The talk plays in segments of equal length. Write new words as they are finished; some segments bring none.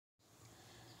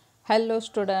Hello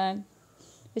student,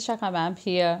 Vishakha ma'am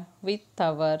here with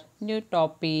our new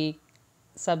topic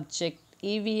subject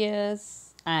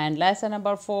EVS and lesson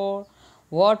number 4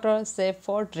 water safe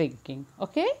for drinking.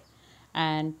 Okay,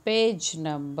 and page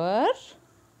number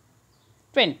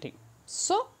 20.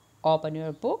 So open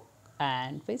your book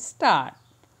and we start.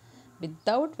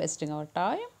 Without wasting our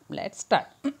time, let's start.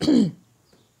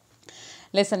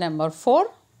 Lesson number 4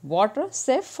 water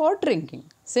safe for drinking.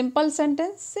 Simple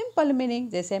sentence, simple meaning.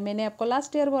 जैसे मैंने आपको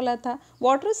last year बोला था,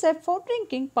 water safe for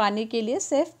drinking, पानी के लिए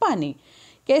safe पानी.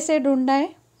 कैसे ढूंढना है,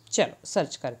 चलो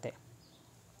सर्च करते.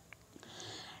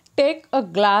 Take a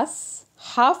glass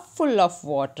half full of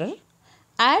water,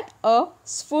 add a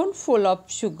spoon full of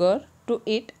sugar to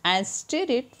it and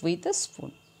stir it with a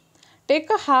spoon.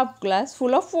 Take a half glass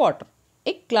full of water.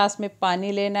 एक ग्लास में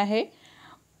पानी लेना है,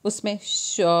 उसमें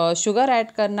शुगर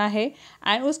ऐड करना है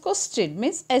and उसको stir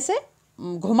means ऐसे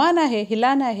घुमाना है,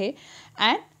 हिलाना है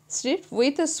एंड स्टीर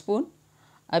विथ स्पून.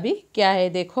 अभी क्या है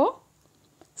देखो,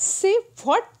 see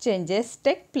what changes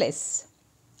take place.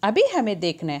 अभी हमें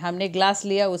देखना है, हमने ग्लास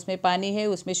लिया, उसमें पानी है,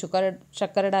 उसमें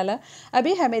शक्कर डाला.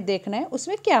 अभी हमें देखना है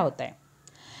उसमें क्या होता है.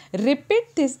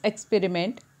 Repeat this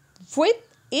experiment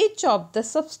with each of the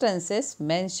substances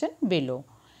mention below.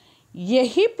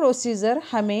 यही प्रोसीजर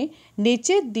हमें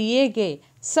नीचे दिए गए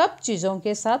सब चीज़ों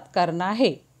के साथ करना है.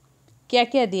 क्या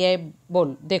क्या दिया है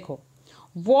बोल देखो.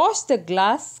 Wash the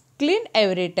glass clean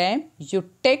every time you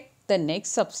take the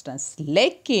next substance.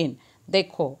 लेकिन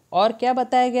देखो और क्या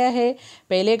बताया गया है.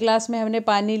 पहले ग्लास में हमने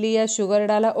पानी लिया, शुगर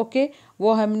डाला, ओके,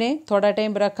 वो हमने थोड़ा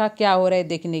टाइम रखा क्या हो रहा है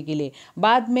देखने के लिए.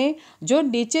 बाद में जो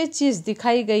नीचे चीज़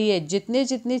दिखाई गई है,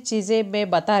 जितनी चीज़ें मैं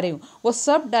बता रही हूँ वो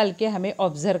सब डाल के हमें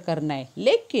ऑब्जर्व करना है.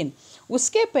 लेकिन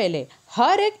उसके पहले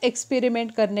हर एक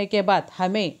एक्सपेरिमेंट करने के बाद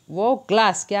हमें वो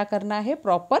ग्लास क्या करना है,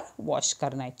 प्रॉपर वॉश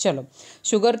करना है. चलो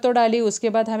शुगर तो डाली, उसके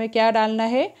बाद हमें क्या डालना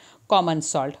है, common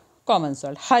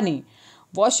salt, Honey,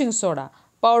 washing soda,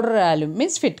 powder आलू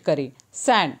मीन्स फिटकरी,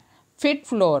 sand, fit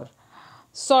floor,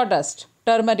 sawdust,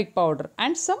 turmeric powder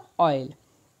and some oil.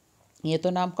 ये तो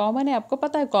नाम कॉमन है, आपको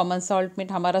पता है. कॉमन सॉल्ट मीन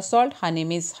हमारा सॉल्ट, हनी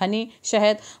मीन्स हनी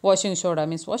शहद, washing soda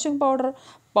means washing powder,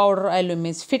 powder आलू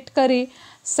मीन्स फिटकरी,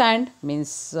 सैंड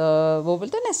मीन्स वो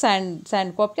बोलते हैं ना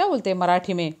सैंड को आप क्या बोलते हैं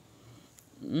मराठी में,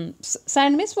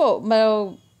 सैंड मीन्स वो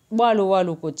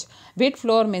वालू कुछ. व्हीट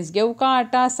फ्लोर मीन्स गेहूँ का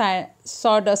आटा,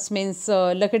 सॉडस्ट मीन्स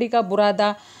लकड़ी का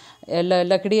बुरादा,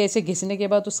 लकड़ी ऐसे घिसने के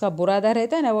बाद उसका बुरादा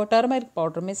रहता है ना वो. टर्मरिक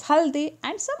पाउडर मीन्स हल्दी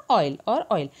एंड सम ऑयल और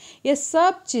ऑयल. ये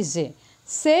सब चीज़ें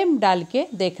सेम डाल के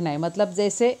देखना है, मतलब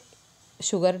जैसे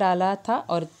शुगर डाला था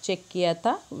और चेक किया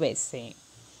था वैसे.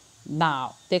 नाउ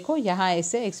देखो यहाँ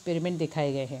ऐसे एक्सपेरिमेंट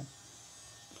दिखाए गए हैं.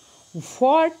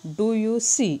 व्हाट डू यू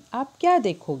सी, आप क्या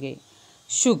देखोगे.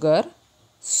 Sugar,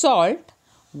 salt,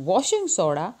 washing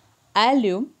soda,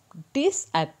 एल्यूम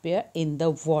disappear in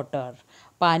the water.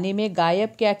 पानी में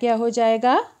गायब क्या क्या हो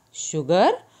जाएगा,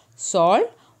 sugar, salt,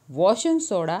 washing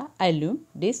soda, एल्यूम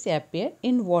disappear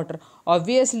in water.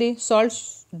 Obviously salt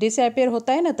disappear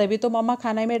होता है ना, तभी तो मम्मा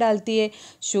खाने में डालती है.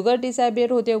 शुगर डिसअपियर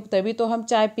होते है तभी तो हम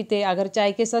चाय पीते हैं. अगर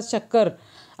चाय के साथ शक्कर,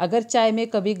 अगर चाय में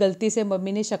कभी गलती से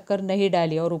मम्मी ने शक्कर नहीं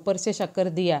डाली और ऊपर से शक्कर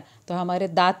दिया तो हमारे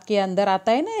दांत के अंदर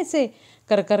आता है ना ऐसे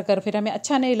कर फिर हमें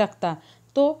अच्छा नहीं लगता.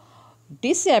 तो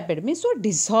डिसअपियर मीन्स वो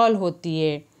डिसॉल्व होती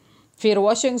है. फिर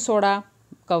वॉशिंग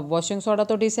सोडा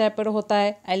तो डिसअपियर होता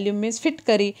है. एल्यूम मीन्स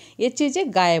फिटकरी, ये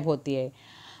चीज़ें गायब होती है.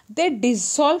 दे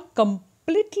dissolve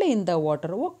completely in the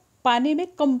water. वो पानी में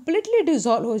कम्प्लीटली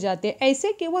डिसॉल्व हो जाते हैं,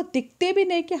 ऐसे कि वो दिखते भी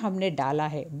नहीं कि हमने डाला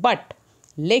है. बट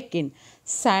लेकिन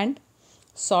sand,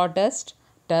 sawdust,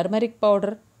 turmeric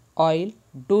powder, oil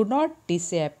do not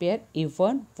disappear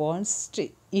even when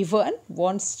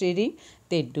stirring,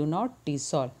 they do not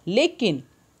dissolve. लेकिन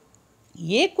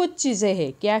ये कुछ चीज़ें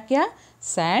हैं, क्या क्या,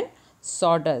 सैंड,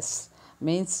 सॉडस्ट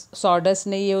मीन्स सॉडस्ट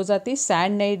नहीं ये हो जाती,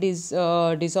 सैंड नहीं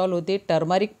डिसॉल्व होती,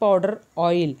 टर्मरिक पाउडर,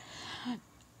 ऑयल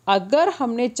अगर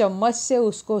हमने चम्मच से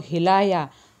उसको हिलाया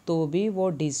तो भी वो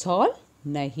डिसॉल्व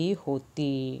नहीं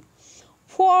होती.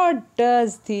 What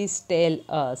does this tell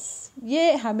us?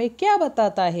 ये हमें क्या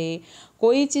बताता है.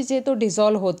 कोई चीज़ें तो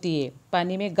डिसॉल्व होती है,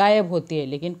 पानी में गायब होती है,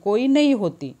 लेकिन कोई नहीं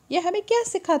होती. ये हमें क्या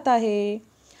सिखाता है.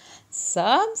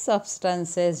 Some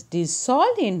substances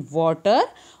dissolve in water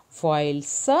while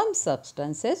some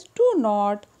substances do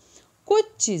not.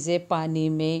 कुछ चीज़ें पानी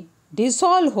में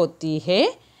डिसॉल्व होती है,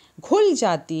 घुल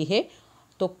जाती है,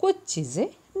 तो कुछ चीज़ें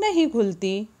नहीं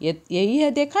घुलती. यही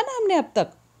है, देखा ना हमने अब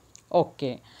तक.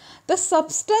 Okay. The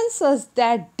substances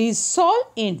that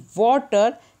dissolve in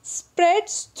water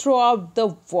spreads throughout the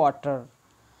water.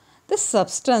 The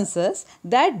substances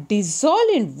that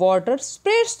dissolve in water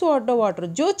spreads through the water.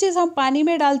 जो चीज़ हम पानी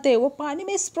में डालते हैं वो पानी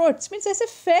में स्प्रेड्स मीन्स ऐसे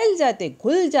फैल जाते,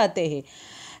 घुल जाते हैं।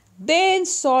 Then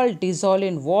salt dissolve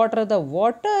in water. The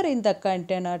water in the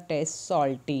container tastes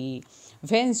salty.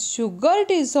 When sugar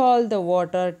dissolve, the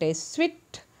water tastes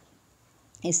sweet.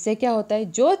 इससे क्या होता है,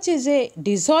 जो चीज़ें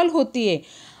डिज़ोल्व होती है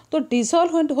तो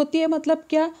डिज़ोल्व होती है मतलब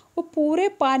क्या, वो पूरे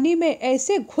पानी में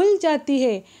ऐसे घुल जाती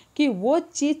है कि वो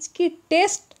चीज़ की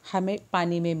टेस्ट हमें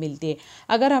पानी में मिलती है।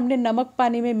 अगर हमने नमक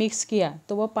पानी में मिक्स किया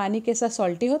तो वो पानी कैसा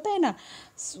सॉल्टी होता है ना,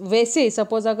 वैसे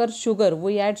सपोज अगर sugar,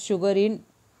 we add sugar in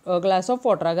glass of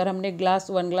water, अगर हमने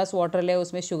 1 ग्लास वाटर लिया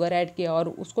उसमें शुगर ऐड किया और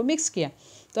उसको मिक्स किया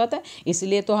तो आता है।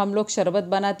 इसलिए तो हम लोग शरबत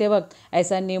बनाते वक्त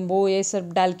ऐसा नींबू ये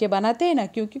सब डाल के बनाते हैं ना,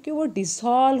 क्योंकि वो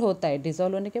डिज़ोल्व होता है।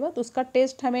 डिज़ोल्व होने के बाद उसका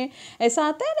टेस्ट हमें ऐसा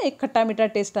आता है ना, एक खट्टा मीठा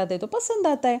टेस्ट आता है तो पसंद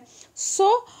आता है।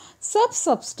 सो सब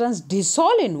सब्सटेंस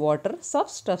डिज़ोल्व इन वाटर, सब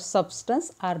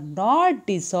सब्सटेंस आर नॉट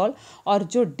डिज़ोल्व। और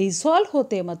जो डिज़ोल्व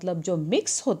होते हैं मतलब जो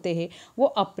मिक्स होते हैं वो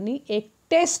अपनी एक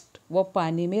टेस्ट वो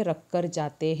पानी में रख कर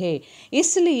जाते हैं।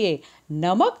 इसलिए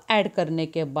नमक ऐड करने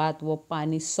के बाद वो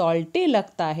पानी सॉल्टी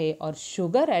लगता है और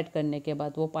शुगर ऐड करने के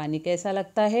बाद वो पानी कैसा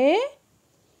लगता है,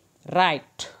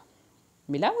 राइट।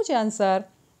 मिला मुझे आंसर।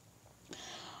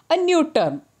 अ न्यू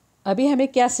टर्म, अभी हमें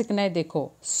क्या सीखना है,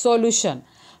 देखो, solution.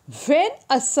 When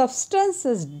a substance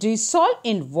is dissolved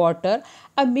in water,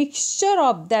 a mixture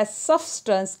of that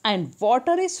substance and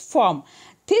water is formed.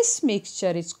 This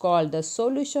mixture is called the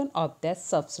solution of that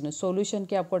substance. Solution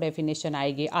की आपको definition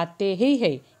आएगी, आते ही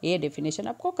है, ये definition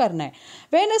आपको करना है।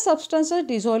 When a substance is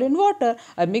dissolved in water,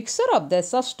 a mixture of that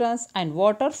substance and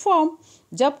water form.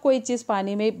 जब कोई चीज़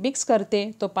पानी में मिक्स करते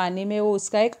हैं तो पानी में वो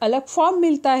उसका एक अलग फॉर्म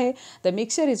मिलता है, द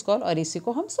मिक्सचर इज कॉल्ड, और इसी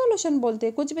को हम सॉल्यूशन बोलते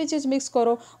हैं। कुछ भी चीज़ मिक्स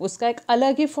करो उसका एक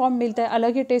अलग ही फॉर्म मिलता है,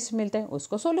 अलग ही टेस्ट मिलता है,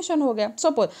 उसको सॉल्यूशन हो गया।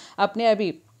 सपोज आपने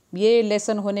अभी ये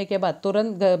लेसन होने के बाद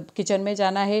तुरंत किचन में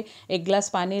जाना है, 1 गिलास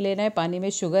पानी लेना है, पानी में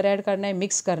शुगर ऐड करना है,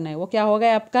 मिक्स करना है, वो क्या हो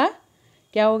गया आपका,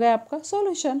 क्या हो गया आपका,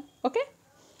 solution. Okay,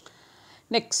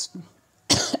 next,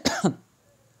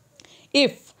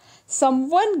 if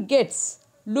someone gets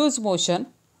lose motion,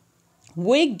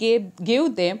 we give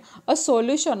them a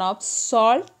solution of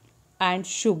salt and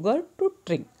sugar to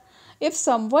drink. If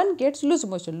someone gets lose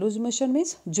motion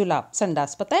means जुलाब,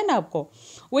 संडास, पता है ना आपको।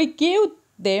 we give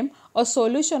them a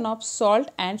solution of salt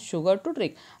and sugar to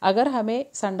drink. अगर हमें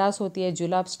संडास होती है,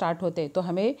 जुलाब स्टार्ट होते हैं तो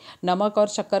हमें नमक और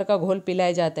शक्कर का घोल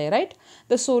पिलाया जाता है, right.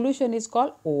 The solution is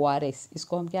called ORS,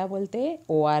 इसको हम क्या बोलते हैं,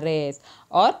 ORS,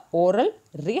 और ओरल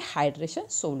रिहाइड्रेशन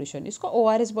सॉल्यूशन, इसको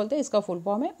ORS बोलते हैं, इसका फुल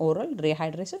फॉर्म है ओरल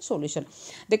रिहाइड्रेशन सॉल्यूशन।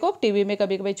 देखो टीवी में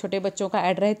कभी कभी छोटे बच्चों का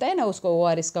ऐड रहता है ना, उसको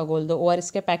ORS का घोल दो, ORS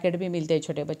के पैकेट भी मिलते हैं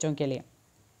छोटे बच्चों के लिए।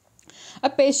 A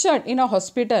patient in a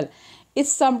hospital is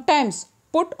sometimes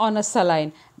put on a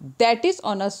saline that is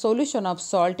on a solution of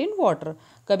salt in water.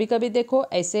 कभी कभी देखो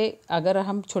ऐसे अगर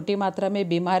हम छोटी मात्रा में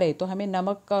बीमार है तो हमें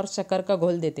नमक और शक्कर का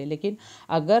घोल देते हैं, लेकिन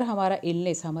अगर हमारा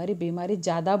इलनेस, हमारी बीमारी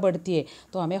ज़्यादा बढ़ती है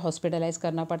तो हमें हॉस्पिटलाइज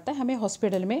करना पड़ता है, हमें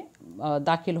हॉस्पिटल में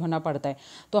दाखिल होना पड़ता है,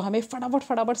 तो हमें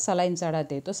फटाफट सलाइन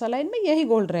चढ़ाते हैं। तो सलाइन में यही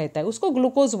घोल रहता है, उसको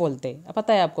ग्लूकोज बोलते हैं,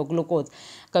 पता है आपको, ग्लूकोज।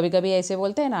 कभी कभी ऐसे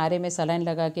बोलते हैं ना, अरे मैं सलाइन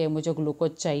लगा के मुझे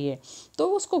ग्लूकोज चाहिए, तो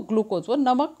उसको ग्लूकोज, वो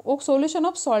नमक, वो solution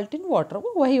of salt in water,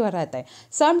 वो वही रहता है।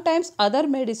 समटाइम्स अदर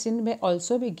मेडिसिन में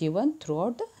ऑल्सो भी given through out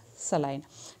the saline.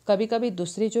 कभी कभी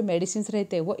दूसरी जो मेडिसिन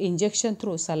रहते हैं वो इंजेक्शन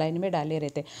थ्रू सलाइन में डाले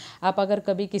रहते हैं। आप अगर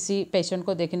कभी किसी पेशेंट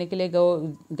को देखने के लिए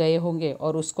गए होंगे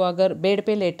और उसको अगर बेड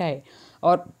पे लेटा है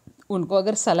और उनको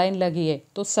अगर सलाइन लगी है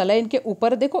तो सलाइन के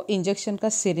ऊपर देखो इंजेक्शन का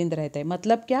सिरिंज रहता है।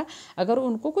 मतलब क्या, अगर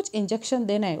उनको कुछ इंजेक्शन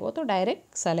देना है वो तो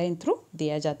डायरेक्ट सलाइन थ्रू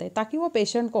दिया जाता है ताकि वो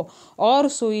पेशेंट को और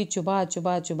सुई चुभा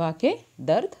चुभा चुभा के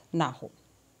दर्द ना हो।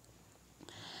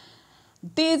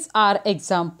 These are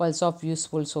examples of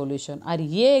useful solution। और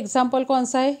ये एग्जाम्पल कौन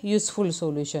सा है, यूजफुल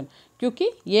सॉल्यूशन, क्योंकि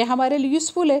ये हमारे लिए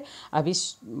यूजफुल है। अभी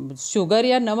शुगर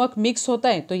या नमक मिक्स होता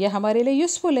है तो ये हमारे लिए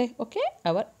यूजफुल है। Okay,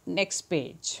 our next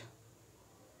page.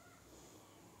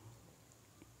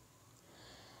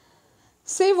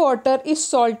 Sea water is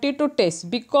salty to taste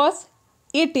because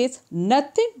it is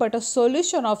nothing but a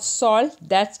solution of salt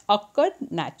that's occurred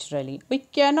naturally. We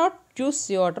cannot use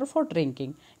sea water for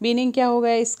drinking. Meaning क्या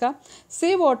होगा इसका,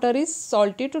 sea water is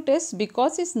salty to taste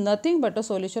because it's nothing but a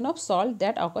solution of salt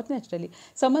that occurs naturally.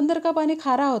 समंदर का पानी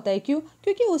खारा होता है, क्यों,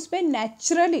 क्योंकि उसमें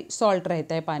नेचुरली सॉल्ट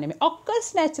रहता है पानी में।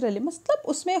 occurs naturally मतलब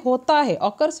उसमें होता है,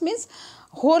 occurs means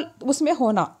उसमें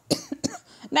होना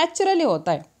नेचुरली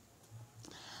होता है।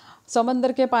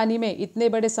 समंदर के पानी में, इतने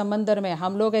बड़े समंदर में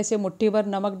हम लोग ऐसे मुट्ठी भर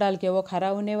नमक डाल के वो खारा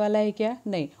होने वाला है क्या,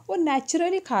 नहीं, वो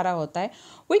नेचुरली खारा होता है।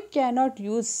 We can not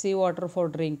use C water for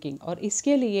drinking, और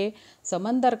इसके लिए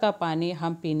समंदर का पानी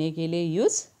हम पीने के लिए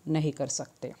यूज़ नहीं कर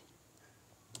सकते।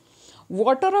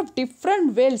 वाटर ऑफ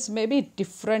डिफरेंट वेल्स में भी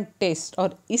डिफरेंट टेस्ट,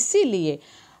 और इसीलिए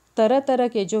तरह तरह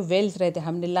के जो वेल्स रहते हैं,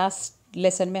 हमने लास्ट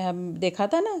लेसन में हम देखा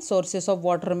था ना सोर्सेस ऑफ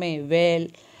वाटर में,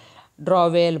 वेल,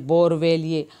 ड्रॉवेल, बोरवेल,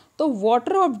 ये तो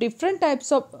water of different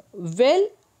types of well,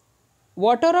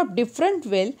 water of different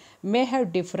well में हैव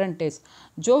डिफरेंट टेस्ट।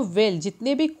 जो वेल,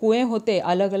 जितने भी कुएं होते हैं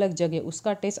अलग अलग जगह,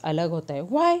 उसका टेस्ट अलग होता है।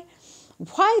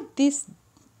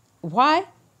 वाई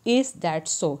इज दैट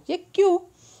सो, ये क्यों?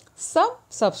 सम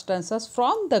substances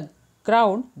from the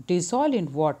ground dissolve in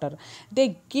water, they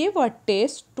give a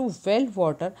taste to well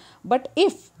water, but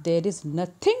if there is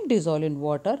nothing dissolve in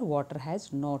water, water has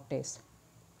no taste.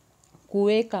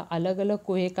 कुएं का, अलग अलग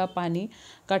कुएं का पानी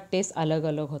का टेस्ट अलग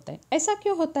अलग होता है। ऐसा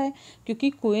क्यों होता है? क्योंकि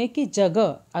कुएं की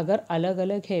जगह अगर अलग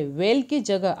अलग है, वेल की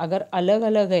जगह अगर अलग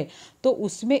अलग है, तो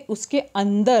उसमें उसके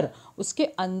अंदर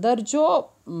जो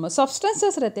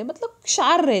सब्सटेंसेस रहते हैं, मतलब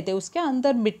क्षार रहते हैं, उसके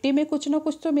अंदर मिट्टी में कुछ ना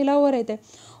कुछ तो मिला हुआ रहता है।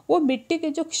 वो मिट्टी के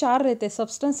जो क्षार रहते हैं,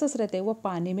 सब्सटेंसेस रहते हैं, वो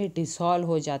पानी में डिसॉल्व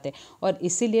हो जाते हैं, और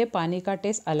इसीलिए पानी का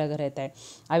टेस्ट अलग रहता है।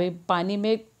 अभी पानी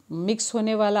में मिक्स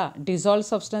होने वाला डिज़ोल्व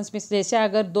सब्सटेंस में, जैसे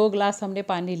अगर 2 ग्लास हमने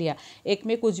पानी लिया, एक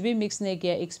में कुछ भी मिक्स नहीं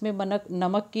किया, एक में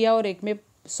नमक किया और एक में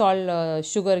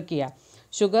शुगर किया,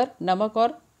 शुगर, नमक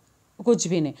और कुछ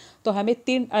भी नहीं, तो हमें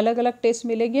 3 अलग अलग टेस्ट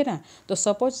मिलेंगे ना। तो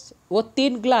सपोज वो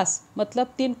 3 ग्लास,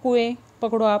 मतलब 3 कुएँ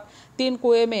पकड़ो आप, 3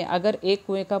 कुएँ में अगर एक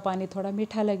कुएँ का पानी थोड़ा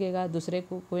मीठा लगेगा, दूसरे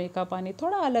कुएँ का पानी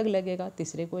थोड़ा अलग लगेगा,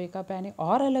 तीसरे कुएँ का पानी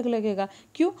और अलग लगेगा।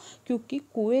 क्यों? क्योंकि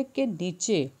कुएँ के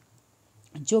नीचे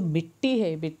जो मिट्टी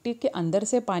है, मिट्टी के अंदर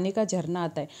से पानी का झरना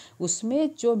आता है, उसमें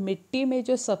जो मिट्टी में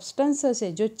जो सब्सटेंसेस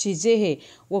है, जो चीज़ें हैं,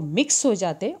 वो मिक्स हो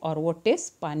जाते हैं और वो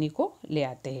टेस्ट पानी को ले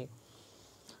आते हैं।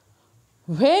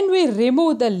 When we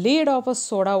remove the lid of a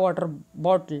soda water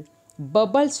bottle,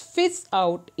 bubbles fish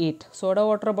out it. Soda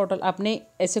water bottle, आपने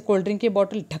ऐसे कोल्ड ड्रिंक की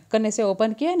बॉटल ढक्कन ऐसे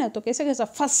ओपन किया है ना, तो कैसे कैसा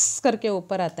फस करके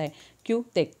ऊपर आता है। क्यों?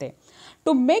 देखते हैं।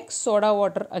 To make soda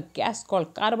water, a gas called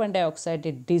carbon dioxide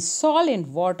is dissolved in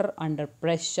water under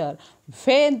pressure.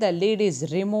 When the lid is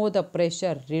removed, the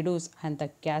pressure reduces and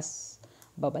the gas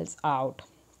bubbles out.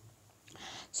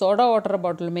 Soda water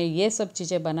bottle में ये सब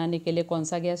चीज़ें बनाने के लिए कौन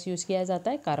सा gas use किया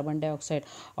जाता है? Carbon dioxide.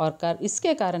 और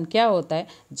इसके कारण क्या होता है,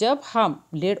 जब हम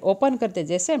लिड ओपन करते,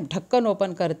 जैसे हम ढक्कन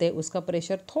ओपन करते, उसका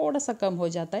प्रेशर थोड़ा सा कम हो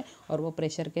जाता है और वो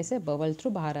प्रेशर कैसे बबल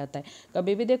थ्रू बाहर आता है।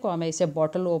 कभी भी देखो, हमें इसे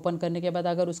बॉटल ओपन करने के बाद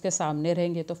अगर उसके सामने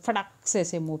रहेंगे तो फटाक से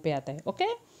ऐसे मुँह पे आता है।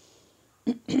 ओके,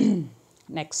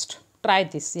 नेक्स्ट, ट्राई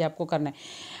दिस, ये आपको करना है।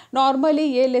 नॉर्मली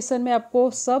ये लेसन में आपको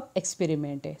सब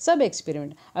एक्सपेरिमेंट है, सब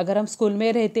एक्सपेरिमेंट। अगर हम स्कूल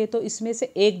में रहते तो इसमें से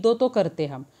 1-2 तो करते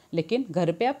हम, लेकिन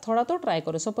घर पे आप थोड़ा तो ट्राई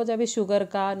करो। सपोज अभी शुगर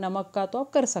का, नमक का तो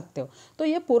आप कर सकते हो, तो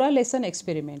ये पूरा लेसन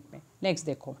एक्सपेरिमेंट में। नेक्स्ट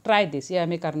देखो, ट्राई दिस, ये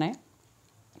हमें करना है।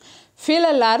 Fill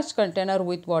a large container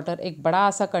with water, एक बड़ा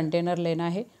सा कंटेनर लेना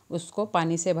है, उसको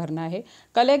पानी से भरना है।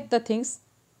 Collect the things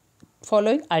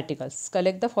following articles,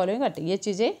 collect the following article, ये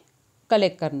चीज़ें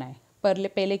कलेक्ट करना है।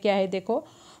 पहले क्या है देखो,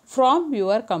 फ्रॉम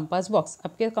योर कंपास बॉक्स,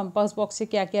 आपके कंपास बॉक्स से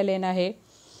क्या क्या लेना है?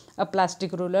 अ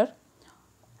plastic ruler,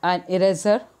 an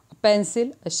eraser,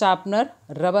 pencil, sharpener,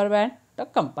 rubber band, the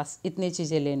compass, इतनी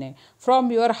चीज़ें लेने हैं।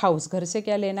 फ्रॉम योर हाउस, घर से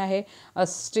क्या लेना है? अ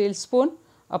steel spoon,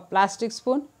 a plastic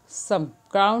spoon, some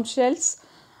ground shells,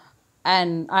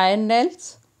 and iron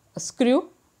nails, screw,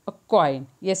 a coin,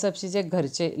 ये सब चीज़ें घर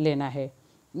से लेना है।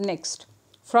 नेक्स्ट,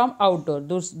 फ्रॉम आउटडोर,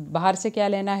 दूर बाहर से क्या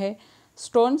लेना है?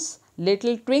 Stones,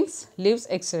 little ट्विंग्स, leaves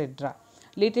etcetera.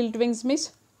 Little ट्विंग्स means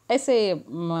ऐसे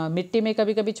मिट्टी में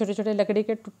कभी कभी छोटे छोटे लकड़ी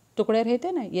के टुकड़े रहते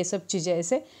हैं ना, ये सब चीज़ें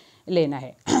ऐसे लेना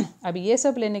है। अभी ये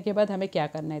सब लेने के बाद हमें क्या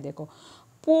करना है देखो,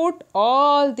 put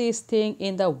all this thing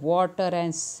in the water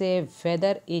and से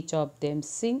whether each of them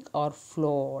sink और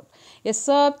फ्लोट। ये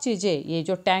सब चीज़ें, ये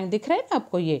जो टैंक दिख रहा है ना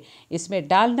आपको, ये इसमें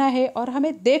डालना है और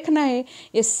हमें देखना है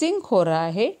ये सिंक हो रहा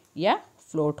है या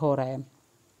फ्लोट हो रहा है।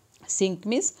 सिंक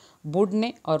मीन्स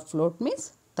बुड़ने और फ्लोट मीन्स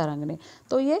तरंगने,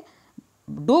 तो ये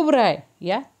डूब रहा है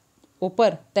या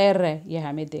ऊपर तैर रहा है, ये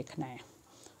हमें देखना है।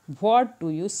 व्हाट डू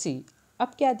यू सी,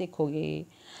 अब क्या देखोगे?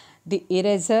 The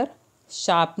eraser,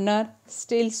 sharpener,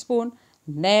 steel spoon,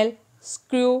 nail,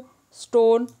 screw,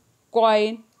 stone,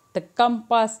 coin, the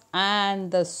compass and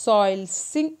the soil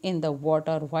sink in the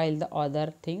water while the other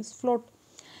things float.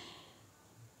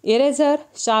 Eraser,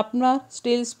 sharpener,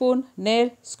 steel spoon,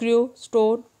 nail, screw,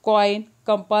 stone, coin,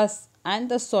 compass and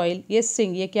the soil, ये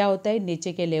sink, ये क्या होता है?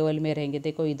 नीचे के level में रहेंगे।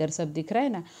 देखो इधर सब दिख रहा है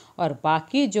ना, और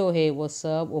बाकी जो है वो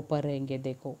सब ऊपर रहेंगे।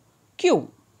 देखो क्यों?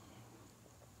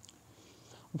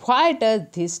 Why does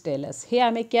this tell us, ये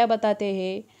हमें क्या बताते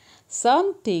हैं?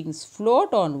 Some things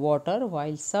float on water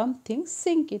while some things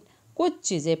sink in, कुछ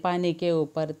चीज़ें पानी के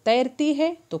ऊपर तैरती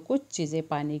है तो कुछ चीज़ें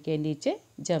पानी के नीचे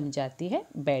जम जाती है,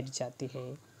 बैठ जाती है।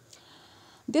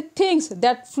 The things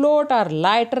that float are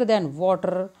lighter than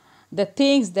water. The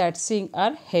things that sink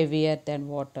are heavier than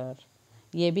water.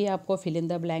 ये भी आपको fill in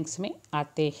the blanks में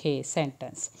आते हैं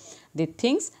sentence. The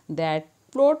things that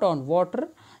float on water,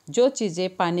 जो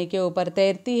चीज़ें पानी के ऊपर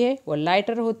तैरती है वो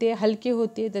लाइटर होती है, हल्की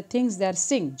होती है. The things that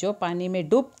sink, जो पानी में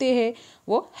डूबते हैं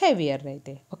वो heavier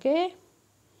रहते हैं. Okay,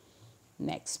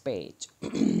 next page.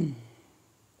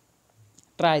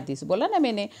 Try this बोला ना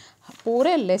मैंने,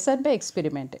 पूरे लेसन पे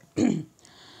एक्सपेरिमेंट है.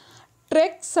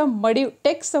 Take some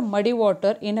muddy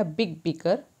water in a big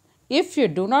beaker. If you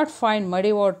do not find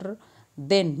muddy water,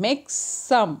 then mix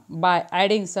some by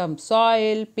adding some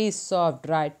soil, piece of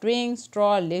dry twigs,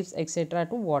 straw, leaves, etc.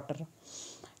 to water.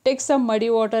 Take some muddy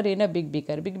water in a big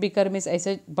beaker. Big beaker means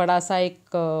ऐसे बड़ा सा एक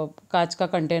कांच का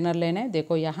container लेना है.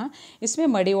 देखो यहाँ इसमें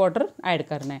मडी वाटर ऐड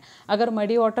करना है. अगर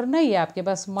मडी वाटर नहीं है, आपके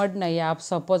पास मड नहीं है, आप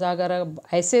सपोज अगर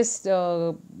ऐसे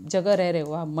जगह रह रहे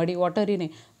हो, आप मडी वाटर ही नहीं,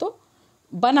 तो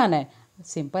बनाना है.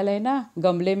 सिंपल है ना,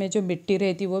 गमले में जो मिट्टी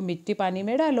रहती वो मिट्टी पानी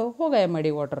में डालो, हो गया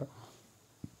muddy water.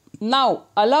 Now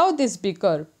allow this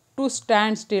beaker to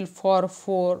stand still for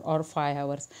 4 or 5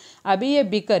 hours. अभी ये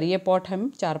बीकर, ये पॉट हम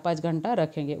 4-5 घंटा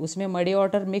रखेंगे. उसमें मडी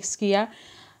वाटर मिक्स किया,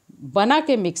 बना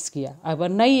के मिक्स किया. अगर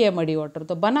नहीं है मडी वाटर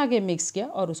तो बना के मिक्स किया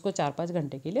और उसको 4-5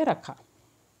 घंटे के लिए रखा.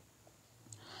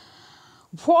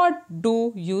 What do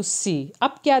you see?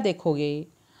 अब क्या देखोगे?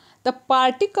 The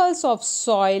particles of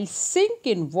soil sink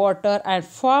in water and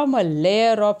form a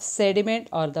layer of sediment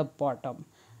on the bottom.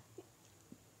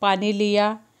 पानी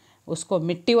लिया, उसको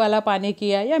मिट्टी वाला पानी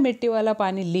किया या मिट्टी वाला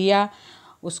पानी लिया,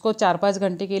 उसको 4-5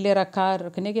 घंटे के लिए रखा.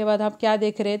 रखने के बाद आप क्या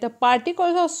देख रहे हैं? The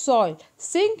particles of soil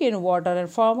sink in water and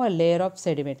form a layer of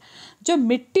sediment. जो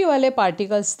मिट्टी वाले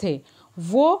पार्टिकल्स थे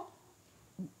वो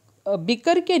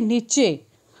बीकर के नीचे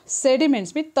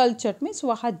सेडिमेंट्स में, तलछट में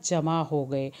वहाँ जमा हो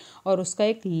गए और उसका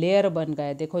एक लेयर बन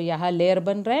गया. देखो यहाँ लेयर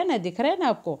बन रहा है ना, दिख रहा है ना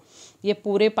आपको, ये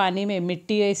पूरे पानी में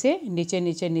मिट्टी ऐसे नीचे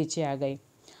नीचे नीचे आ गई.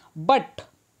 But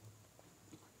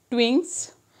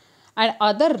twigs and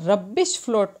other rubbish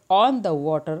float on the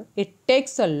water. It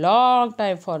takes a long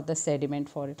time for the sediment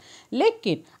for it.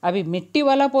 लेकिन अभी मिट्टी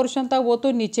वाला पोर्शन था वो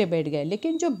तो नीचे बैठ गया,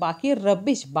 लेकिन जो बाकी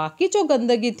रबिश, बाकी जो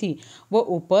गंदगी थी वो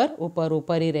ऊपर ऊपर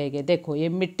ऊपर ही रह गए. देखो ये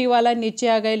मिट्टी वाला नीचे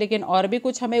आ गए, लेकिन और भी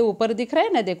कुछ हमें ऊपर दिख रहा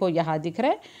है ना, देखो यहाँ दिख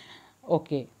रहा है.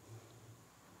 Okay,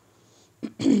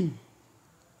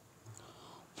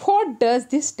 What does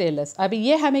this tell us? अभी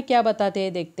ये हमें क्या बताते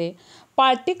हैं, देखते हैं.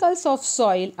 Particles of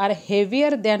soil are heavier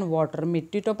than water.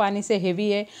 मिट्टी तो पानी से heavy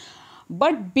है,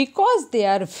 but because they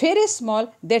are very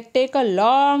small, they take a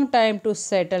long time to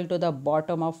settle to the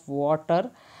bottom of water.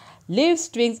 Leaves,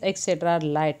 twigs, etc. are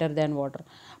lighter than water.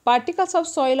 Particles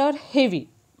of soil are heavy.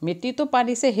 मिट्टी तो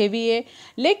पानी से heavy है,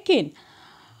 लेकिन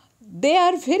they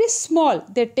are very small,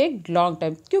 they take long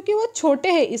time. क्योंकि वो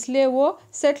छोटे हैं इसलिए वो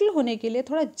सेटल होने के लिए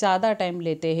थोड़ा ज़्यादा टाइम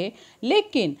लेते हैं.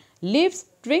 लेकिन लीव्स,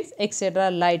 ट्विग्स एक्सेट्रा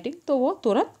लाइटिंग तो वो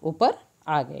तुरंत ऊपर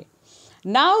आ गए.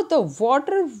 Now the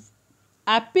water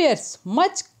appears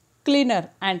much cleaner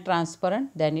and transparent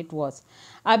then it was.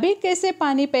 अभी कैसे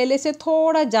पानी पहले से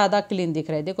थोड़ा ज़्यादा क्लीन दिख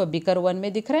रहा है. देखो बीकर 1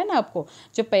 में दिख रहा है ना आपको,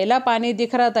 जो पहला पानी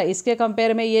दिख रहा था इसके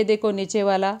कंपेयर में ये देखो नीचे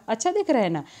वाला अच्छा दिख रहा है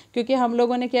ना, क्योंकि हम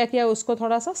लोगों ने क्या किया, उसको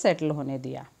थोड़ा सा सेटल होने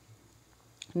दिया.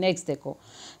 नेक्स्ट देखो,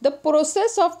 the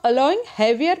process of allowing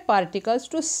heavier particles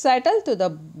to settle to the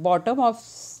bottom of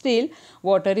still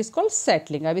water is called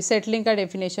settling. अभी सेटलिंग का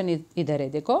डेफिनेशन इधर है.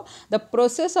 देखो, the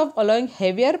process of allowing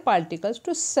heavier particles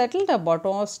to settle the bottom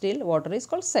of still water is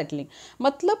called settling.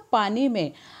 मतलब पानी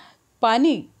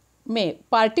में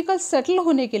particles settle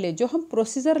होने के लिए जो हम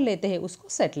प्रोसीजर लेते हैं उसको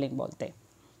सेटलिंग बोलते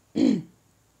हैं.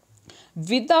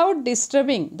 Without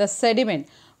disturbing the sediment,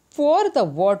 pour the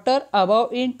water above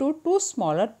into 2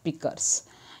 smaller beakers.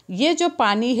 ये जो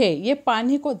पानी है, ये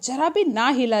पानी को जरा भी ना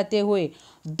हिलाते हुए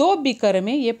 2 बीकर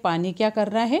में ये पानी क्या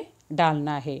करना है,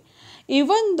 डालना है.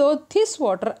 Even though this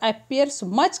water appears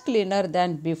much cleaner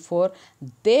than before,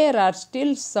 there are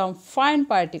still some fine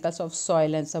particles of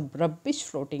soil and some rubbish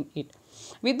floating it.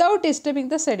 Without disturbing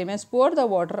the sediments, pour the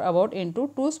water about into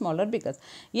 2 smaller beakers.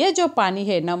 ये जो पानी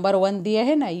है number 1 दिया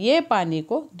है ना, ये पानी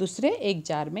को दूसरे एक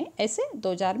जार में, ऐसे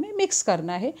 2 जार में मिक्स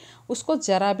करना है, उसको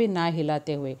जरा भी ना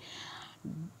हिलाते हुए.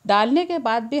 डालने के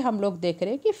बाद भी हम लोग देख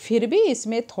रहे हैं कि फिर भी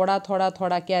इसमें थोड़ा थोड़ा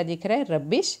थोड़ा क्या दिख रहा है,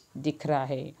 रबिश दिख रहा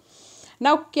है.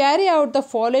 Now carry out the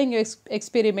following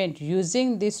experiment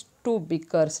using these 2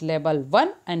 beakers, level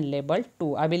 1 and level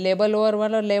 2. अभी लेवल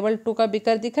 1 और लेवल 2 का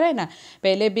बीकर दिख रहा है ना.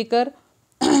 पहले बीकर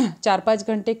 4-5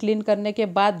 घंटे क्लीन करने के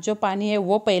बाद जो पानी है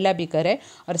वो पहला बीकर है,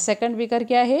 और सेकंड बीकर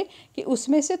क्या है कि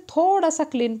उसमें से थोड़ा सा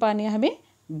क्लीन पानी हमें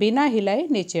बिना हिलाए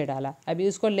नीचे डाला. अभी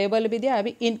उसको लेबल भी दिया,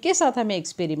 अभी इनके साथ हमें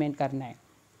एक्सपेरिमेंट करना है.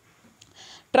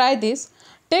 Try this.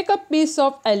 Take a piece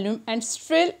of एल्यूम and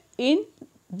स्ट्रेल in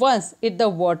once it the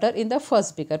water in the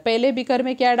first beaker. पहले बीकर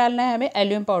में क्या डालना है हमें,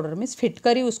 एल्यूम पाउडर, मीन्स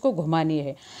फिटकरी उसको घुमानी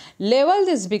है। लेवल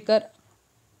दिस बीकर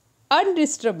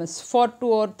अनडिस्टर्बेंस फॉर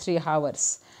 2 और 3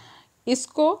 आवर्स।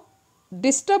 इसको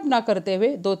डिस्टर्ब ना करते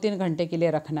हुए 2-3 घंटे के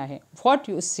लिए रखना है। व्हाट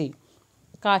यू सी,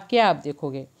 का क्या आप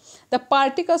देखोगे, the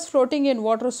particles floating in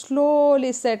water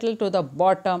slowly settle to the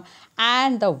bottom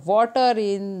and the water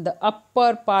in the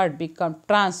upper part become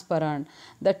transparent,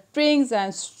 the ट्विंग्स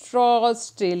and straws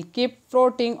still keep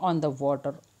floating on the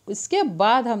water. इसके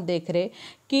बाद हम देख रहे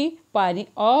कि पानी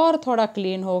और थोड़ा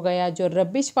क्लीन हो गया, जो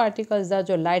रबिश पार्टिकल्स था,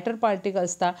 जो लाइटर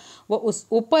पार्टिकल्स था, वो उस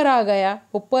ऊपर आ गया,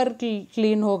 ऊपर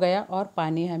क्लीन हो गया और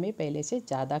पानी हमें पहले से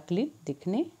ज़्यादा क्लीन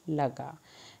दिखने लगा।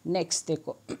 नेक्स्ट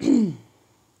देखो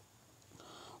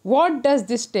What does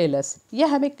this tell us?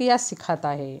 यह हमें क्या सिखाता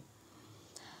है?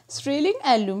 Swirling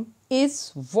alum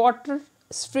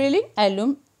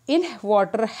in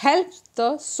water helps the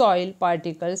soil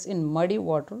particles in muddy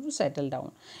water to settle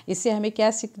down. इससे हमें क्या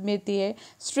सीख मिलती है?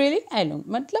 Swirling alum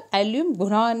मतलब एल्यूम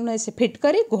घुमाने से,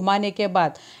 फिटकरी घुमाने के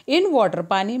बाद, इन वाटर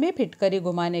पानी में फिटकरी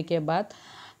घुमाने के बाद,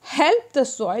 help the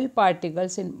soil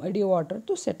particles in muddy water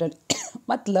to settle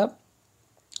मतलब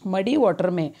मडी वाटर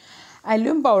में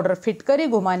एल्यूम पाउडर फिटकरी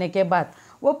घुमाने के बाद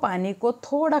वो पानी को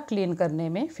थोड़ा क्लीन करने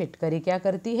में फिटकरी क्या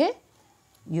करती है,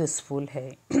 यूज़फुल है।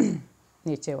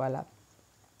 नीचे वाला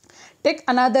टेक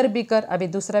अनदर बीकर, अभी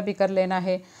दूसरा बीकर लेना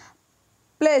है।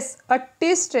 Place a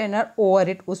T strainer over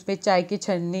it, उसमें चाय की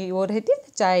छन्नी वो रहती है,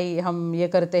 चाय हम ये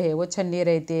करते हैं वो छन्नी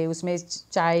रहती है, उसमें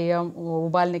चाय हम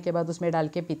उबालने के बाद उसमें डाल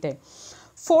के पीते हैं।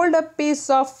 Fold a piece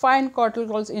of fine cotton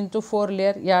cloth into 4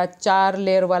 layer, या 4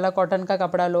 लेयर वाला कॉटन का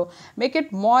कपड़ा लो। Make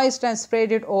it moist and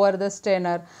spread it over the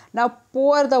strainer. Now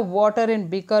pour the water in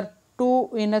beaker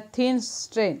 2 in a thin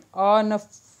strain on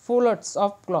फुल्स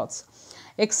of clothes.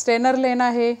 एक strainer लेना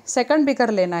है, second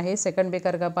beaker लेना है, second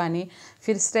beaker का पानी,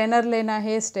 फिर स्ट्रेनर लेना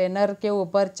है, स्ट्रेनर के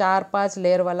ऊपर 4-5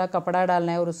 लेयर वाला कपड़ा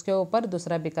डालना है और उसके ऊपर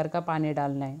दूसरा बीकर का पानी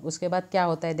डालना है। उसके बाद क्या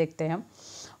होता है देखते हैं हम।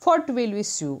 What will we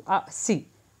C,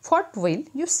 What will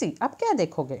you see? आप क्या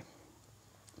देखोगे?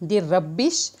 The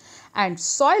rubbish and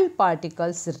soil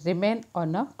particles remain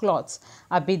on a cloths.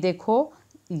 अभी देखो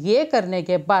ये करने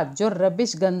के बाद जो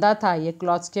रबिश गंदा था ये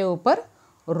क्लॉथ्स के ऊपर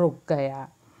रुक गया।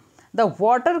 The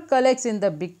water collects in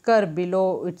the beaker below,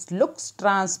 it looks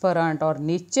transparent, और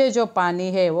नीचे जो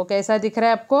पानी है वो कैसा दिख रहा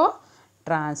है आपको,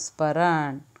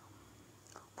 transparent.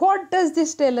 What does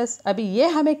this tell us? अभी ये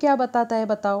हमें क्या बताता है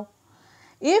बताओ।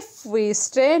 If we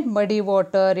strain muddy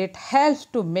water, it helps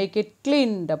to make it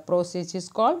clean. The process is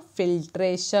called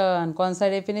filtration. कौन सा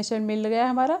डेफिनेशन मिल गया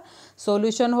हमारा,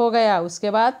 सॉल्यूशन हो गया।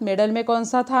 उसके बाद मिडल में कौन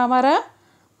सा था हमारा,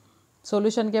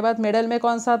 सॉल्यूशन के बाद मिडल में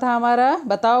कौन सा था हमारा,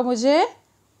 बताओ मुझे,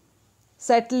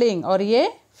 सेटलिंग, और ये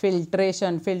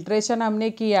फिल्ट्रेशन। फिल्ट्रेशन हमने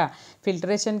किया,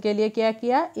 फिल्ट्रेशन के लिए क्या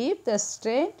किया,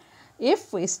 if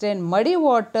we strain muddy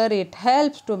water, it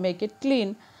helps to make it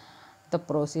clean. The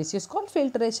process is called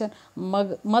filtration.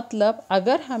 मतलब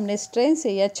अगर हमने स्ट्रेन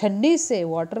से या छन्नी से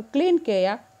वाटर क्लीन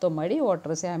किया तो मड़ी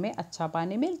वाटर से हमें अच्छा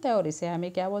पानी मिलता है और इसे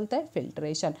हमें क्या बोलता है,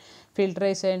 फिल्ट्रेशन।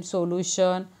 फिल्ट्रेशन,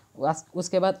 सोल्यूशन,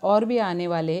 उसके बाद और भी आने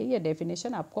वाले ये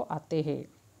डेफिनेशन आपको आते हैं।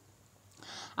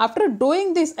 After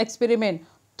doing this experiment,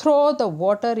 throw the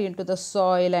water into the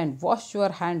soil and wash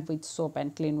your hand with soap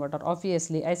and clean water.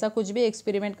 Obviously ऐसा कुछ भी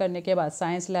एक्सपेरिमेंट करने के बाद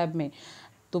साइंस लैब में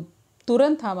तो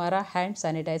तुरंत हमारा हैंड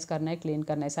सैनिटाइज करना है, क्लीन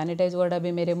करना है। सैनिटाइज वर्ड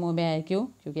अभी मेरे मुंह में आया क्यों,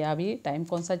 क्योंकि अभी टाइम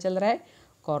कौन सा चल रहा है,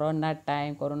 कोरोना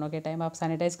टाइम। कोरोना के टाइम आप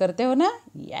सैनिटाइज करते हो ना,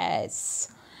 yes.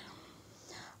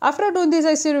 After doing this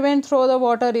experiment, throw the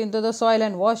water into the soil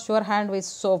and wash your hand with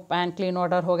soap and clean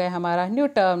water हो गया हमारा। न्यू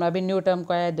टर्म, अभी न्यू टर्म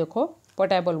क्या है देखो,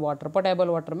 potable water. Potable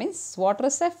water means water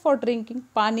safe for drinking,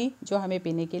 पानी जो हमें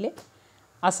पीने के लिए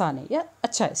आसान है या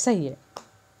अच्छा है, सही है।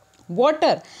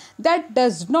 Water that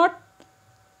does not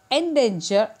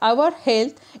endanger our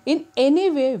health in any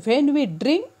way when we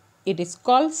drink, it is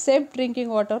called safe drinking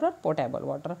water or potable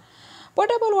water.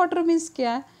 Potable water means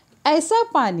क्या, ऐसा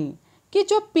पानी कि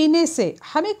जो पीने से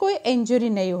हमें कोई इंजरी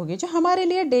नहीं होगी, जो हमारे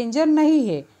लिए डेंजर नहीं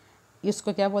है,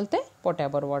 इसको क्या बोलते हैं,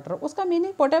 पोटेबल वाटर। उसका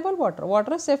meaning potable water,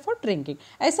 water safe for drinking,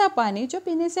 ऐसा पानी जो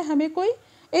पीने से हमें कोई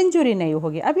इंजरी नहीं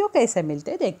होगी। अब वो कैसे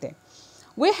मिलते हैं देखते हैं।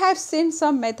 We have seen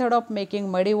some method of making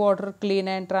muddy water clean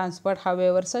and transport.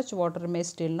 However, such water may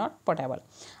still not potable.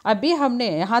 अभी हमने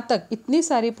यहाँ तक इतनी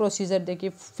सारी प्रोसीजर देखी,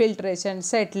 फिल्ट्रेशन,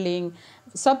 सेटलिंग,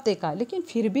 सब देखा, लेकिन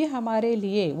फिर भी हमारे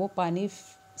लिए वो पानी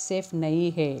सेफ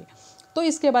नहीं है। तो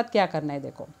इसके बाद क्या करना है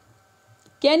देखो।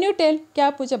 कैन यू टेल, क्या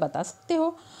आप मुझे बता सकते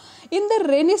हो? In the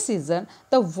rainy season,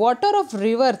 the water of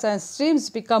rivers and streams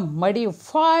become muddy.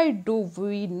 Why do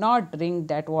we not drink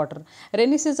that water?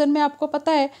 Rainy season में आपको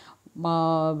पता है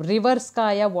रिवर्स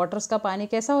का या वाटर्स का पानी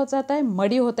कैसा हो जाता है,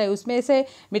 मड़ी होता है, उसमें ऐसे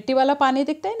मिट्टी वाला पानी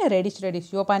दिखता है ना, रेडिश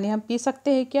रेडिश, वो पानी हम पी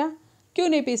सकते हैं क्या? क्यों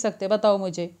नहीं पी सकते, बताओ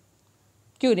मुझे,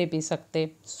 क्यों नहीं पी सकते?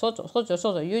 सोचो सोचो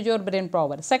सोचो, use your brain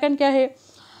power. Second क्या है?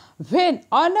 When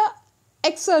on a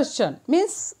exertion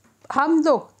means हम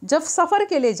लोग जब सफ़र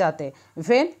के लिए जाते हैं,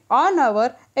 when on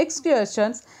our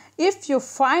एक्सकर्शंस if you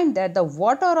find that the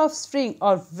water of spring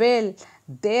और well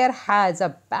there has a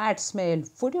bad smell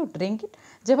would you drink it?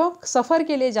 जब हम सफ़र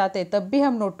के लिए जाते तब भी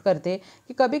हम नोट करते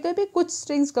कि कभी कभी कुछ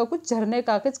स्प्रिंग्स का, कुछ झरने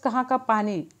का, कुछ कहाँ का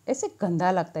पानी ऐसे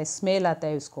गंदा लगता है, स्मेल आता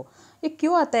है उसको। ये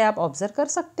क्यों आता है, आप ऑब्जर्व कर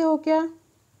सकते हो क्या?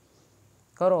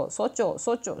 करो, सोचो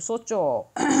सोचो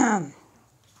सोचो।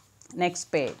 Next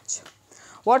page.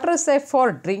 Water is safe for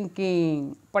drinking.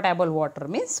 Potable water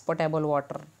means potable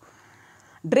water.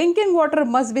 Drinking water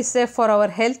must be safe for our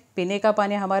health. पीने का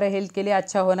पानी हमारे हेल्थ के लिए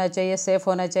अच्छा होना चाहिए, सेफ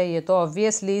होना चाहिए। तो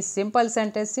obviously simple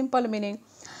sentence, simple meaning.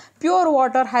 Pure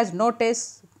water has no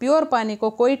test. Pure पानी को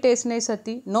कोई टेस्ट नहीं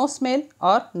सकती, नो स्मेल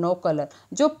और नो कलर।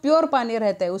 जो प्योर पानी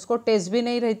रहता है उसको टेस्ट भी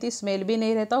नहीं रहती, स्मेल भी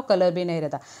नहीं रहता और कलर भी नहीं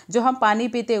रहता। जो हम पानी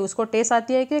पीते हैं उसको टेस्ट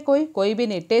आती है कि कोई भी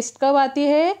नहीं। टेस्ट कब आती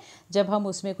है? जब हम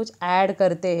उसमें कुछ ऐड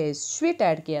करते हैं। स्वीट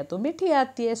ऐड किया तो मीठी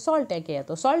आती है, सॉल्ट ऐड किया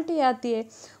तो सॉल्टी आती है।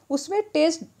 उसमें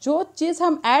टेस्ट, जो चीज़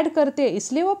हम ऐड करते हैं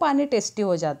इसलिए वो पानी टेस्टी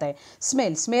हो जाता है।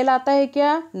 स्मेल आता है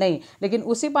क्या? नहीं। लेकिन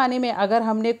उसी पानी में अगर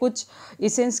हमने कुछ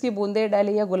इसेंस की बूंदें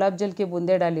डाली या गुलाब जल की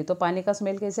बूंदें डाली तो पानी का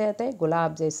स्मेल कैसे आता है?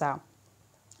 गुलाब जैसा।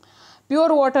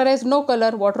 Pure water has no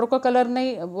colour. Water का कलर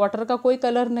नहीं, वाटर का कोई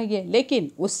कलर नहीं है।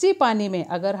 लेकिन उसी पानी में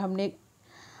अगर हमने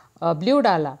ब्लू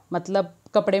डाला, मतलब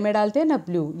कपड़े में डालते हैं ना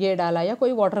ब्लू, ये डाला या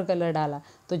कोई वाटर कलर डाला,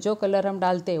 तो जो कलर हम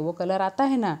डालते हैं वो कलर आता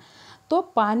है ना। तो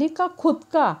पानी का खुद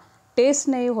का टेस्ट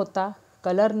नहीं होता,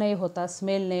 कलर नहीं होता,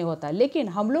 स्मेल नहीं होता, लेकिन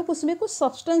हम लोग उसमें कुछ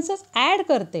सब्सटेंसेस ऐड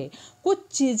करते, कुछ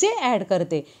चीज़ें ऐड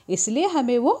करते, इसलिए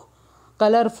हमें वो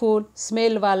कलरफुल,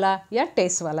 स्मेल वाला या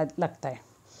टेस्ट वाला लगता है।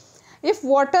 If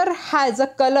water has a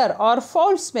color or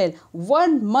foul smell,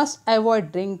 one must avoid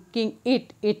drinking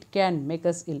it. It can make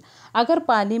us ill. अगर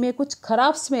पानी में कुछ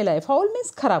खराब स्मेल है, फाउल मीन्स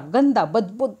खराब, गंदा,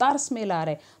 बदबूदार स्मेल आ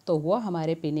रहा है, तो वो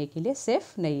हमारे पीने के लिए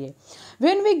सेफ नहीं है।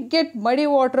 When we get muddy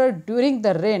water during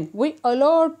the rain, we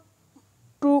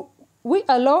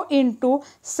allow it to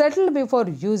settle before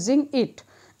using it.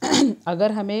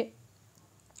 अगर हमें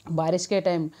बारिश के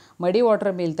टाइम मडी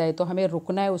वाटर मिलता है तो हमें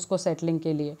रुकना है उसको सेटलिंग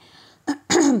के लिए।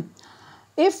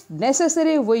 इफ़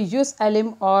नेसेसरी वी यूज़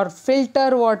एलिम और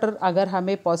फिल्टर वाटर। अगर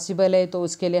हमें पॉसिबल है तो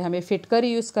उसके लिए हमें फिटकर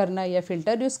यूज़ करना है या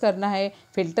फिल्टर यूज़ करना है,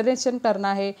 फिल्टरेशन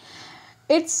करना है।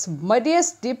 It's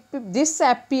मडियस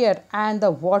disappear and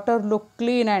the water look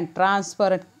clean and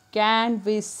transparent. Can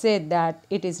we say that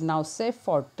it is now safe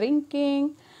for drinking?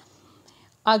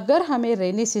 अगर हमें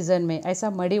रेनी सीज़न में ऐसा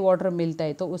मडी वाटर मिलता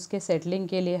है तो उसके सेटलिंग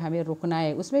के लिए हमें रुकना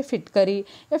है, उसमें फिटकरी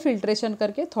या फिल्ट्रेशन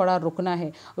करके थोड़ा रुकना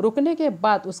है। रुकने के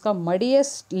बाद उसका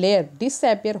मडीएस्ट लेयर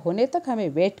डिसअपियर होने तक हमें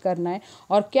वेट करना है।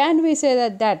 और can we say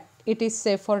that it is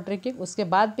safe for drinking? उसके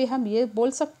बाद भी हम ये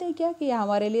बोल सकते हैं क्या कि ये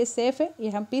हमारे लिए सेफ़ है, ये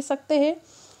हम पी सकते हैं?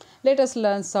 Let us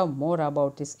learn some more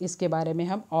about this. इसके बारे में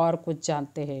हम और कुछ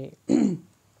जानते हैं।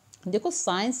 देखो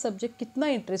साइंस सब्जेक्ट कितना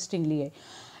इंटरेस्टिंगली है,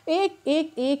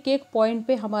 एक पॉइंट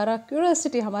पे हमारा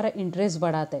क्यूरियोसिटी, हमारा इंटरेस्ट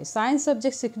बढ़ाता है। साइंस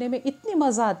सब्जेक्ट सीखने में इतनी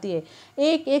मज़ा आती है,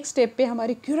 एक स्टेप पे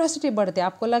हमारी क्यूरियोसिटी बढ़ती है।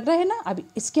 आपको लग रहा है ना अभी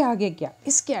इसके आगे क्या,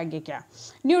 इसके आगे क्या?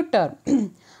 New term.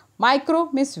 Micro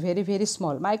means very very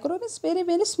small. Micro means very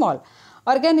very small.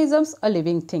 Organisms are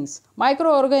living things.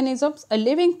 Microorganisms are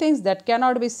living things that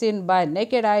cannot be seen by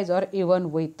naked eyes or even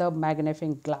with a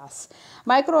magnifying glass.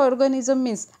 Microorganism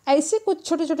means ऐसे कुछ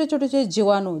छोटे छोटे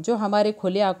जीवाणु जो हमारे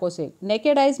खुली आंखों से,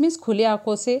 naked eyes means खुली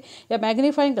आंखों से, या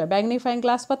मैग्नीफाइंग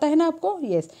ग्लास पता है ना आपको?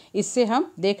 यस, इससे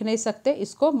हम देख नहीं सकते,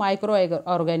 इसको माइक्रो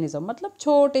ऑर्गेनिज्म मतलब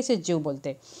छोटे से जीव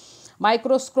बोलते।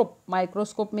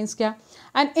 माइक्रोस्कोप मीन्स क्या?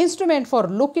 An instrument for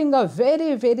looking a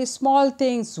very very small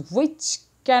things which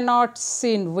cannot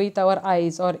seen with our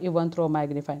eyes or even through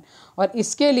magnifying. और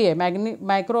इसके लिए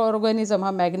माइक्रो ऑर्गेनिज्म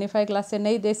हम मैग्नीफाई ग्लास से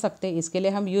नहीं देख सकते, इसके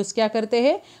लिए हम यूज़ क्या करते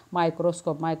हैं?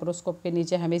 माइक्रोस्कोप। माइक्रोस्कोप के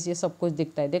नीचे हमें ये सब कुछ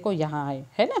दिखता है, देखो यहाँ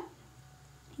है ना?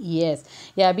 यस,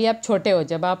 या अभी आप छोटे हो,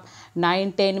 जब आप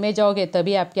 9-10 में जाओगे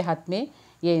तभी आपके हाथ में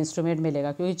ये इंस्ट्रूमेंट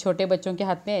मिलेगा, क्योंकि छोटे बच्चों के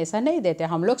हाथ में ऐसा नहीं देते।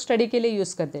 हम लोग स्टडी के लिए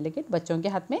यूज़ करते लेकिन बच्चों के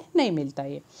हाथ में नहीं मिलता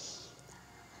ये।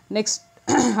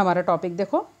 नेक्स्ट हमारा टॉपिक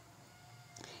देखो।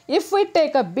 If we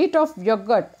take a bit of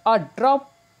yogurt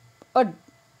or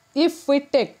if we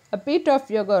take a bit of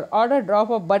yogurt or a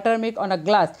drop of buttermilk on a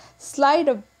glass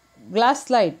slide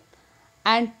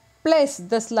and place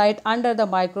the slide under the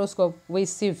microscope, we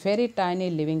see very tiny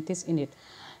living things in it.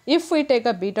 If we take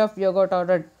a bit of yogurt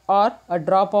or a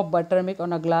drop of buttermilk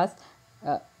on a glass,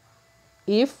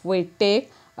 if we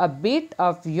take a bit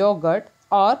of yogurt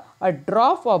or a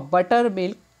drop of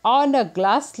buttermilk on a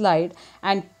glass slide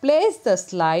and place the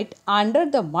slide under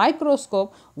the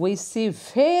microscope, we see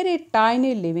very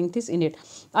tiny living things in it.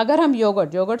 अगर हम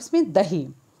yogurt में दही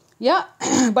या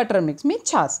butter mix में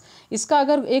छाछ, इसका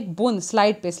अगर एक बूंद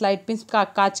स्लाइड पे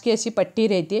कांच की ऐसी पट्टी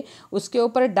रहती है, उसके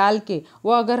ऊपर डाल के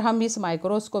वो अगर हम इस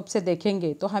माइक्रोस्कोप से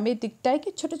देखेंगे तो हमें दिखता है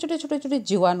कि छोटे छोटे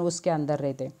जीवाणु उसके अंदर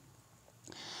रहते हैं.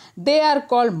 They are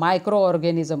called micro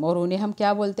organism, और उन्हें हम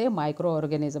क्या बोलते हैं? Micro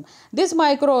organism. This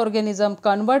micro organism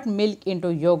convert milk into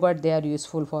yogurt, they are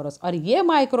useful for us. और ये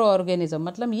माइक्रो ऑर्गेनिज्म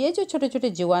मतलब ये जो छोटे छोटे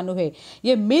जीवाणु है,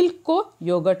 ये मिल्क को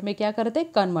योगर्ट में क्या करते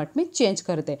हैं? कन्वर्ट में चेंज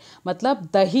करते हैं. मतलब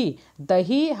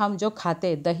दही हम जो खाते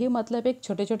हैं, दही मतलब एक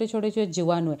छोटे छोटे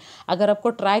जीवाणु है. अगर आपको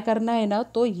ट्राई करना है ना,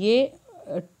 तो ये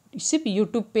सिर्फ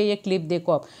यूट्यूब पे ये क्लिप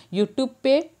देखो. आप यूट्यूब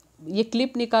पे ये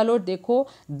क्लिप निकालो, देखो.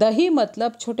 दही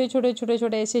मतलब छोटे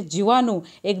छोटे ऐसे जीवाणु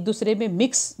एक दूसरे में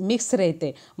मिक्स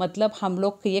रहते, मतलब हम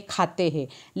लोग ये खाते हैं,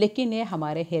 लेकिन ये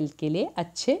हमारे हेल्थ के लिए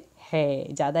अच्छे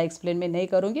है. ज़्यादा एक्सप्लेन मैं नहीं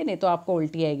करूँगी, नहीं तो आपको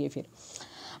उल्टी आएगी फिर.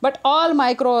 But all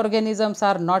micro organisms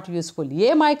are not useful.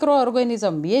 ये माइक्रो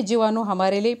ऑर्गेनिज्म, ये जीवाणु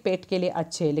हमारे लिए पेट के लिए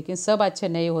अच्छे हैं, लेकिन सब अच्छे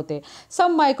नहीं होते.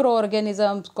 सम micro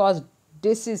organisms cause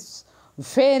disease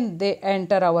when they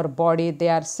enter our body, they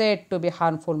are said to be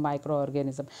harmful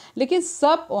microorganism. लेकिन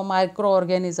सब माइक्रो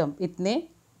ऑर्गेनिज्म इतने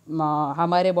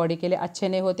हमारे बॉडी के लिए अच्छे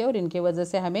नहीं होते और इनकी वजह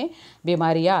से हमें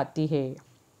बीमारियां आती है.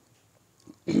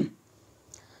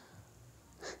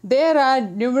 There are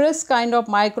numerous kind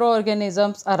of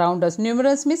microorganisms around us.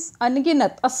 Numerous means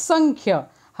अनगिनत, असंख्य.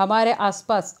 हमारे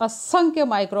आसपास असंख्य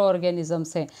माइक्रो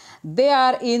ऑर्गेनिजम्स हैं. They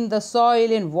are in the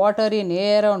soil, in water, in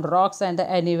air, on rocks and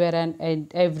anywhere and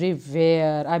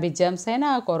everywhere. अभी जम्स है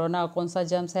ना, कोरोना कौन सा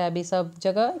जम्स है अभी सब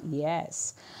जगह?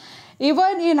 Yes.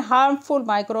 Even in harmful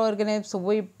microorganisms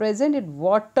we present in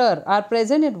water are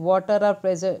present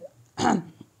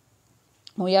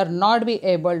we are not be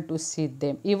able to see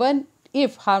them. Even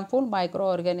if harmful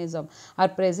microorganisms are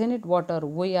present in water,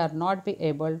 we are not be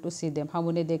able to see them. हम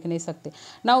उन्हें देख नहीं सकते.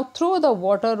 Now through the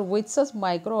water with such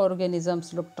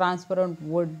microorganisms look transparent,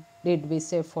 would it be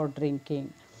safe for drinking?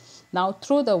 Now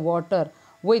through the water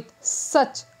with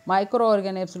such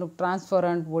microorganisms look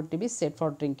transparent, would it be safe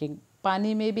for drinking?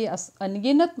 पानी में भी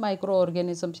अनगिनत micro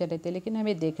organisms रहते हैं, लेकिन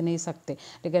हमें देख नहीं सकते.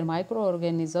 लेकिन micro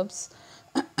organisms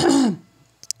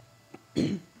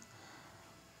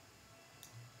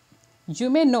You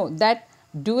may know that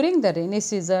during the rainy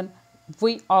season,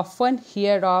 we often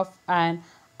hear of an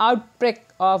outbreak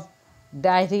of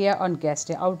diarrhoea और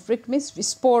गैस्ट्रिक. आउटब्रेक मीन्स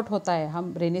विस्फोट होता है.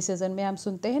 हम रेनी सीजन में हम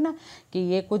सुनते हैं ना कि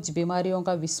ये कुछ बीमारियों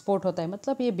का विस्फोट होता है,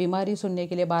 मतलब ये बीमारी सुनने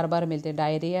के लिए बार बार मिलते हैं,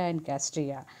 diarrhoea and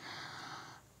गैस्ट्रिया.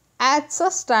 At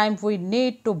such time, we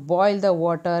need to boil the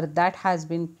water that has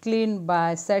been cleaned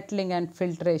by settling and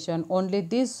filtration. Only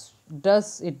this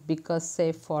does it become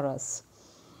safe for us.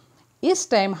 इस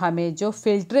टाइम हमें जो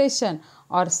फिल्ट्रेशन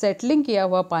और सेटलिंग किया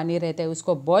हुआ पानी रहता है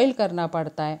उसको बॉईल करना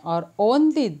पड़ता है, और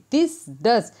only this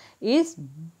does is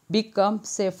become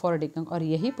safe for drinking. और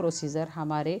यही प्रोसीजर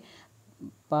हमारे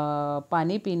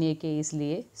पानी पीने के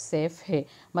इसलिए सेफ है.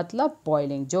 मतलब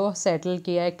बॉइलिंग, जो सेटल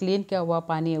किया है, क्लीन किया हुआ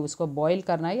पानी है, उसको बॉईल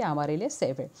करना ही हमारे लिए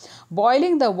सेफ है.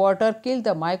 Boiling the water kill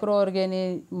the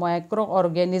micro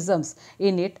organisms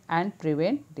in it and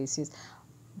prevent disease.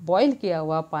 Boil किया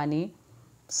हुआ पानी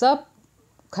सब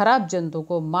खराब जंतु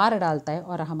को मार डालता है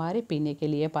और हमारे पीने के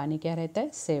लिए पानी क्या रहता है?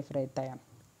 सेफ रहता है.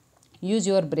 Use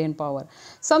your brain power.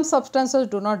 Some substances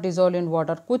do not dissolve in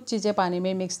water. कुछ चीज़ें पानी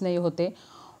में मिक्स नहीं होते.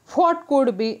 What could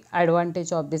be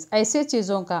advantage of this. ऐसे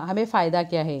चीज़ों का हमें फ़ायदा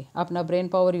क्या है? अपना ब्रेन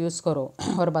पावर यूज़ करो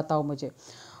और बताओ मुझे.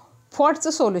 What's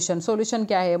the solution. सोल्यूशन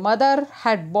क्या है? Mother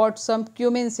had bought some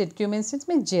cumin seeds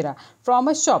में जीरा फ्रॉम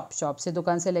अ शॉप से,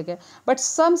 दुकान से लेके. But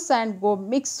some sand go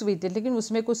mix with it. लेकिन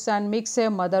उसमें कुछ सैंड मिक्स है.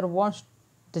 मदर वॉन्ट्स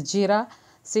द जीरा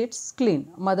सीड्स क्लीन.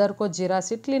 मदर को जीरा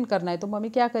सीड क्लीन करना है, तो मम्मी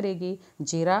क्या करेगी?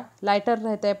 जीरा लाइटर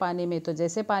रहता है पानी में, तो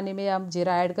जैसे पानी में हम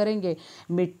जीरा ऐड करेंगे,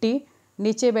 मिट्टी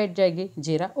नीचे बैठ जाएगी,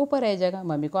 जीरा ऊपर आ जाएगा,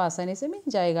 मम्मी को आसानी से मिल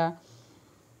जाएगा.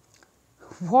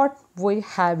 What we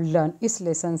have learn. इस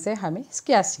लेसन से हमें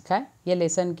क्या सीखा है? ये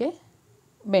लेसन के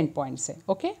मेन पॉइंट्स है.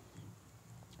 ओके,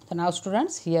 तो now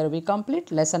students, here we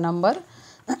complete lesson number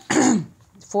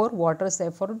 4, water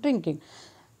safe for drinking.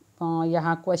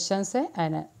 यहाँ क्वेश्चंस है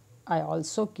and I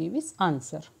also give is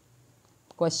answer.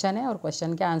 Question है और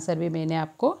क्वेश्चन के आंसर भी मैंने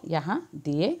आपको यहाँ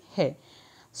दिए हैं.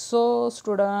 So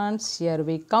students, here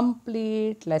we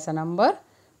complete lesson number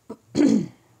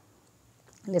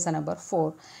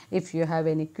 4. If you have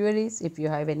any queries, if you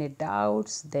have any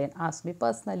doubts, then ask me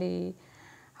personally.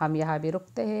 हम यहाँ भी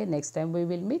रुकते हैं. Next time we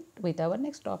will meet with our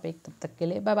next topic. तब तक के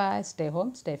लिए bye bye. Stay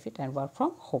home, stay fit and work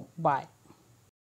from home. Bye.